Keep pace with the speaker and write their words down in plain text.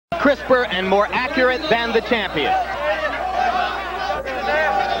crisper and more accurate than the champion.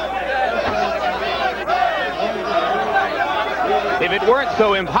 If it weren't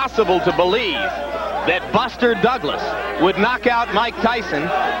so impossible to believe that Buster Douglas would knock out Mike Tyson,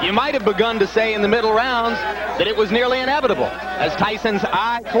 you might have begun to say in the middle rounds that it was nearly inevitable as Tyson's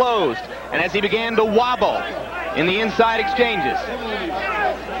eye closed and as he began to wobble in the inside exchanges.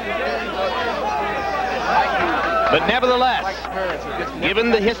 But nevertheless,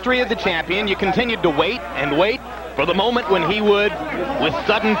 given the history of the champion, you continued to wait and wait for the moment when he would, with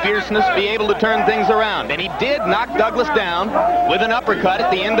sudden fierceness, be able to turn things around. And he did knock Douglas down with an uppercut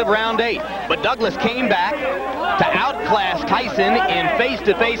at the end of round 8. But Douglas came back to outclass Tyson in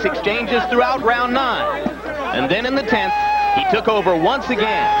face-to-face exchanges throughout round 9. And then in the 10th, he took over once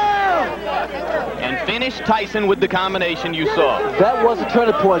again and finished Tyson with the combination you saw. That was a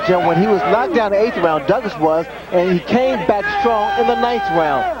turning point, Jim, when he was knocked down in the 8th round, Douglas was, and he came back strong in the 9th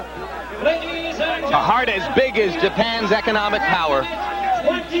round. A heart as big as Japan's economic power.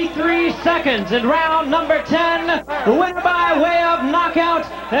 23 seconds in round number 10. The winner by way of knockout,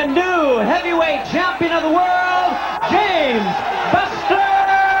 the new heavyweight champion of the world, James Buster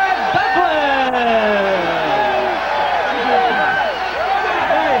Douglas.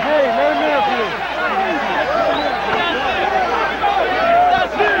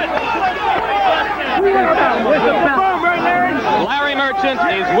 Larry Merchant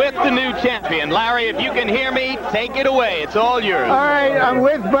is with the new champion. Larry, if you can hear me, take it away. It's all yours. All right, I'm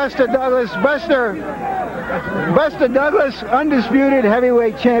with Buster Douglas. Buster Douglas, undisputed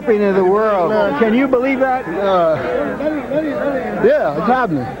heavyweight champion of the world. Can you believe that? Yeah, it's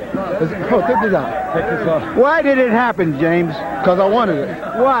happening. Take this out. Why did it happen, James? Because I wanted it.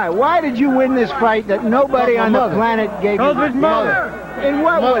 Why? Why did you win this fight that nobody on the planet gave you? His mother. In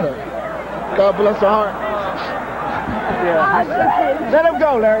what way? God bless her heart. Yeah. Let him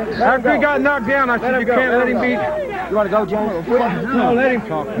go, Larry. After he got knocked down, I said you can't let him beat. You want to go, James? No, let him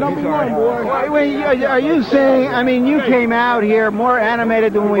talk. Number 1, boy. Are you saying, I mean, you came out here more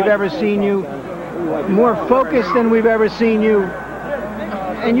animated than we've ever seen you, more focused than we've ever seen you,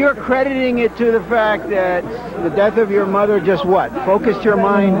 and you're crediting it to the fact that the death of your mother just what? Focused your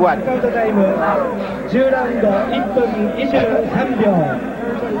mind what? I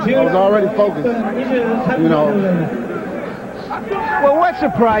was already focused, you know. Well, what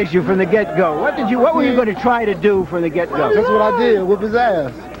surprised you from the get-go? What were you going to try to do from the get-go? That's what I did, whip his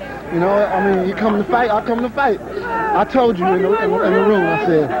ass. You know, I mean, you come to fight, I come to fight. I told you in the room, I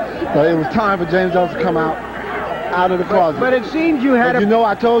said that it was time for James Douglas to come out of the closet. But it seems you had you know,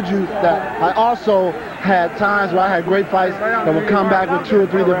 I told you that I also had times where I had great fights that would come back with 2 or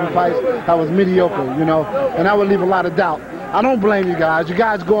 3 different fights that was mediocre, you know, and that would leave a lot of doubt. I don't blame you guys. You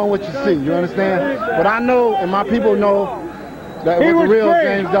guys go on what you see, you understand? But I know, and my people know, that what the real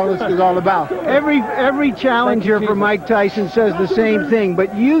James Douglas is all about. Every challenger for Mike Tyson says the same thing,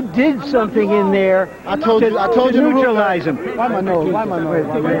 but you did something in there to neutralize him. Why my nose? Why my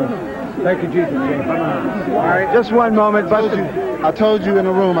nose? Thank you, Jesus. All right, just one moment, Buster. I told you in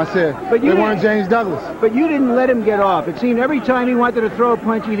the room, I said, they weren't James Douglas. But you didn't let him get off. It seemed every time he wanted to throw a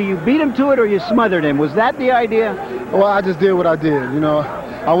punch, either you beat him to it or you smothered him. Was that the idea? Well, I just did what I did, you know.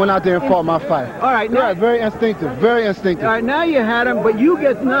 I went out there and fought my fight. All right. Now, yeah, very instinctive, very instinctive. All right, now you had him, but you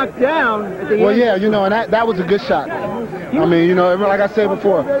get knocked down at the end. Well, yeah, you know, and that was a good shot. I mean, you know, like I said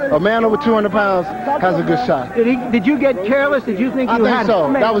before, a man over 200 pounds has a good shot. Did you get careless? Did you think you had I think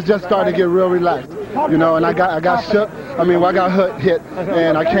so. That was just starting to get real relaxed. You know, and I got shook. I mean, I got hit,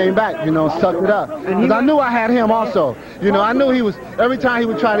 and I came back, you know, sucked it up. Because I knew I had him also. You know, I knew he was, every time he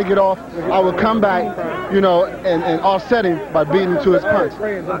would try to get off, I would come back, you know, and offset him by beating him to his punch.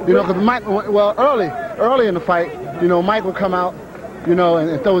 You know, because Mike, well, early in the fight, you know, Mike would come out, you know,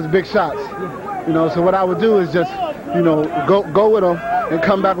 and throw his big shots. You know, so what I would do is just, you know, go with him and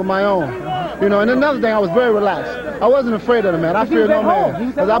come back with my own. You know, and another thing, I was very relaxed. I wasn't afraid of the man. I fear no man,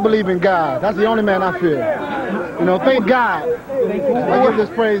 because I believe in God. That's the only man I fear. You know, thank God. I give this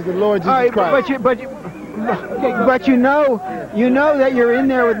praise to the Lord Jesus Christ. But you know that you're in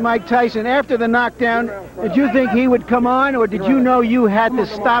there with Mike Tyson. After the knockdown, did you think he would come on, or did you know you had to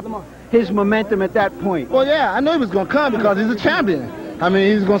stop his momentum at that point? Well, yeah, I knew he was going to come because he's a champion. I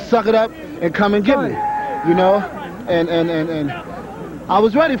mean, he's going to suck it up and come and get me, you know, and I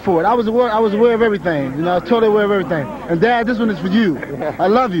was ready for it. I was aware of everything. You know, I was totally aware of everything. And Dad, this one is for you. I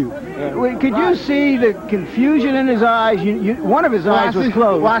love you. Could you see the confusion in his eyes? One of his eyes was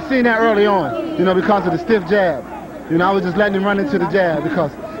closed. Well, I seen that early on, you know, because of the stiff jab. You know, I was just letting him run into the jab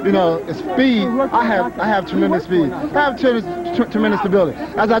because you know, is speed. I have tremendous speed. I have tremendous stability.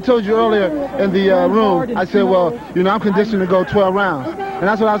 As I told you earlier in the room, I said, well, you know, I'm conditioned to go 12 rounds. And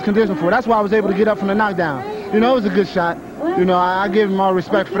that's what I was conditioned for. That's why I was able to get up from the knockdown. You know, it was a good shot. You know, I give him all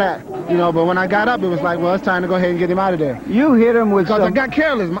respect for that. You know, but when I got up, it was like, well, it's time to go ahead and get him out of there. You hit him with Because I got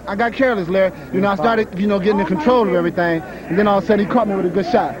careless, Larry. You know, I started, you know, getting in control of everything. And then all of a sudden, he caught me with a good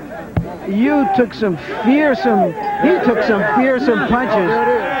shot. You took some fearsome, he took some fearsome punches.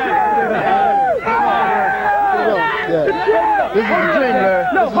 Yeah. This is a dream, Larry.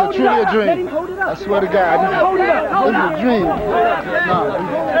 This is truly a dream. I swear to God. This is a dream.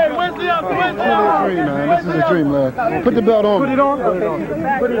 Hey, Wesley up, Wesley up. This is truly a dream, man. This is a dream, Larry. Put the belt on. Put it on.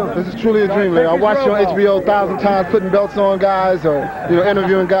 Put it on. This is truly a dream, Larry. I watched you on HBO 1,000 times putting belts on guys or, you know,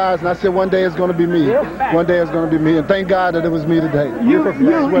 interviewing guys, and I said one day it's going to be me. One day it's going to be me, and thank God that it was me today.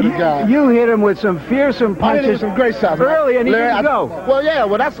 I swear to God. You hit him with some fearsome punches. I hit some great shots. Early, and he didn't go. Well, yeah,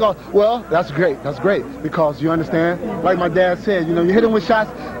 well, that's great. That's great, because you understand, like my dad said, you know, you hit him with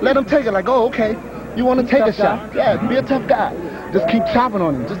shots, let him take it like, oh, okay, you want to take a shot. Yeah, be a tough guy. Just keep chopping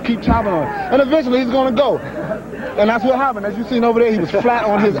on him. Just keep chopping on him. And eventually he's going to go. And that's what happened. As you seen over there, he was flat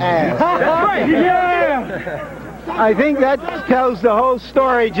on his ass. Yeah! I think that tells the whole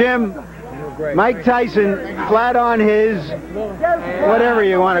story, Jim. Mike Tyson flat on his, whatever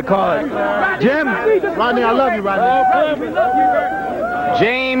you want to call it. Jim? Rodney, I love you, Rodney.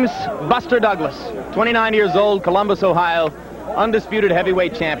 James Buster Douglas, 29 years old, Columbus, Ohio, undisputed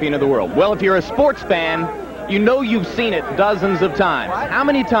heavyweight champion of the world. Well, if you're a sports fan, you know you've seen it dozens of times. How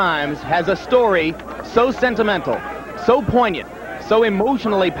many times has a story so sentimental, so poignant, so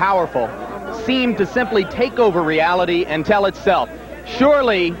emotionally powerful seemed to simply take over reality and tell itself?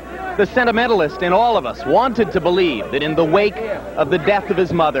 Surely the sentimentalist in all of us wanted to believe that in the wake of the death of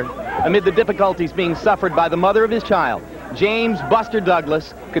his mother, amid the difficulties being suffered by the mother of his child, James Buster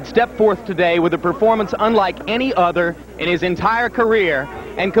Douglas could step forth today with a performance unlike any other in his entire career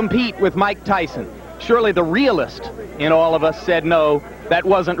and compete with Mike Tyson. Surely the realist in all of us said, no, that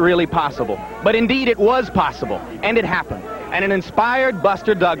wasn't really possible. But indeed it was possible, and it happened. And an inspired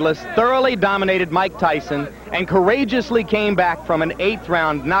Buster Douglas thoroughly dominated Mike Tyson and courageously came back from an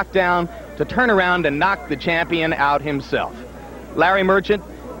 8th-round knockdown to turn around and knock the champion out himself. Larry Merchant,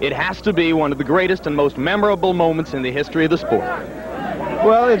 it has to be one of the greatest and most memorable moments in the history of the sport.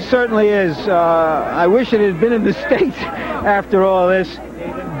 Well, it certainly is. I wish it had been in the States after all this.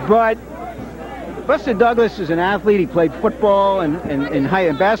 But Buster Douglas is an athlete. He played football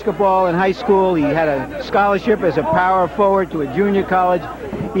and basketball in high school. He had a scholarship as a power forward to a junior college.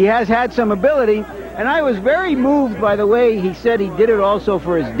 He has had some ability, and I was very moved by the way he said he did it also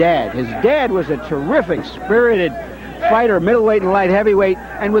for his dad. His dad was a terrific, spirited fighter, middleweight and light heavyweight,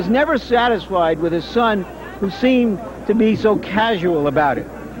 and was never satisfied with his son, who seemed to be so casual about it.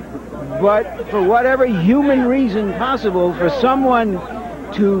 But for whatever human reason possible, for someone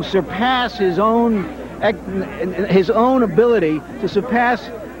to surpass his own ability, to surpass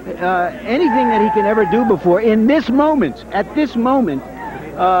anything that he can ever do before in this moment, at this moment,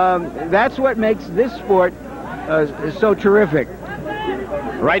 that's what makes this sport so terrific.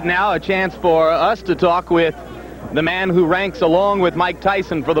 Right now, a chance for us to talk with the man who ranks along with Mike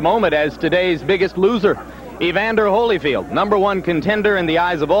Tyson for the moment as today's biggest loser, Evander Holyfield, #1 contender in the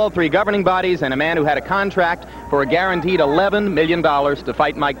eyes of all 3 governing bodies, and a man who had a contract for a guaranteed $11 million to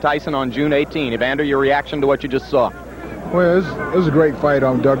fight Mike Tyson on June 18. Evander, your reaction to what you just saw? Well, it was a great fight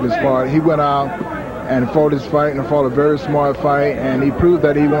on Douglas' part. He went out and fought his fight, and fought a very smart fight, and he proved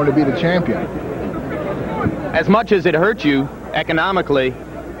that he wanted to be the champion. As much as it hurt you economically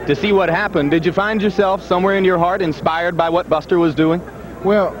to see what happened, did you find yourself somewhere in your heart inspired by what Buster was doing?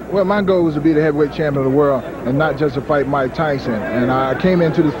 Well, my goal was to be the heavyweight champion of the world and not just to fight Mike Tyson. And I came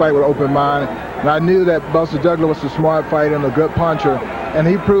into this fight with an open mind, and I knew that Buster Douglas was a smart fighter and a good puncher, and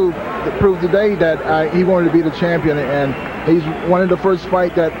he proved today that he wanted to be the champion, and he's one of the first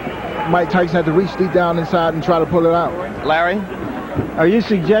fight that Mike Tyson had to reach deep down inside and try to pull it out. Larry? Are you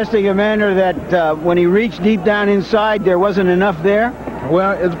suggesting, Evander, that when he reached deep down inside, there wasn't enough there?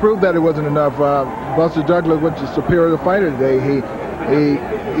 Well, it's proved that it wasn't enough. Buster Douglas was a superior fighter today.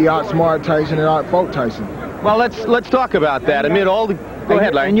 He outsmarted Tyson and outfought Tyson. Well, let's talk about that. Amid all the... Go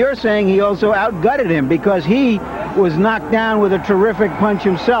ahead, Larry. And you're saying he also outgutted him because he was knocked down with a terrific punch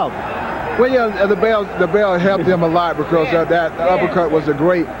himself. Well, yeah, the bell helped him a lot because that uppercut was a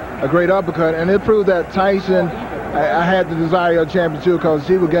great uppercut, and it proved that Tyson had the desire of champion too, because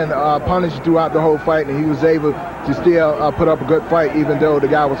he was getting punished throughout the whole fight, and he was able to still put up a good fight even though the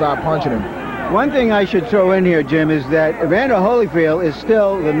guy was out punching him. One thing I should throw in here, Jim, is that Evander Holyfield is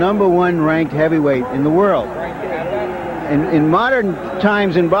still the #1 ranked heavyweight in the world. In modern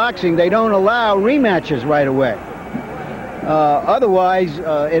times in boxing, they don't allow rematches right away. Otherwise,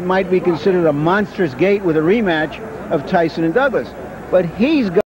 it might be considered a monstrous gate with a rematch of Tyson and Douglas. But he's got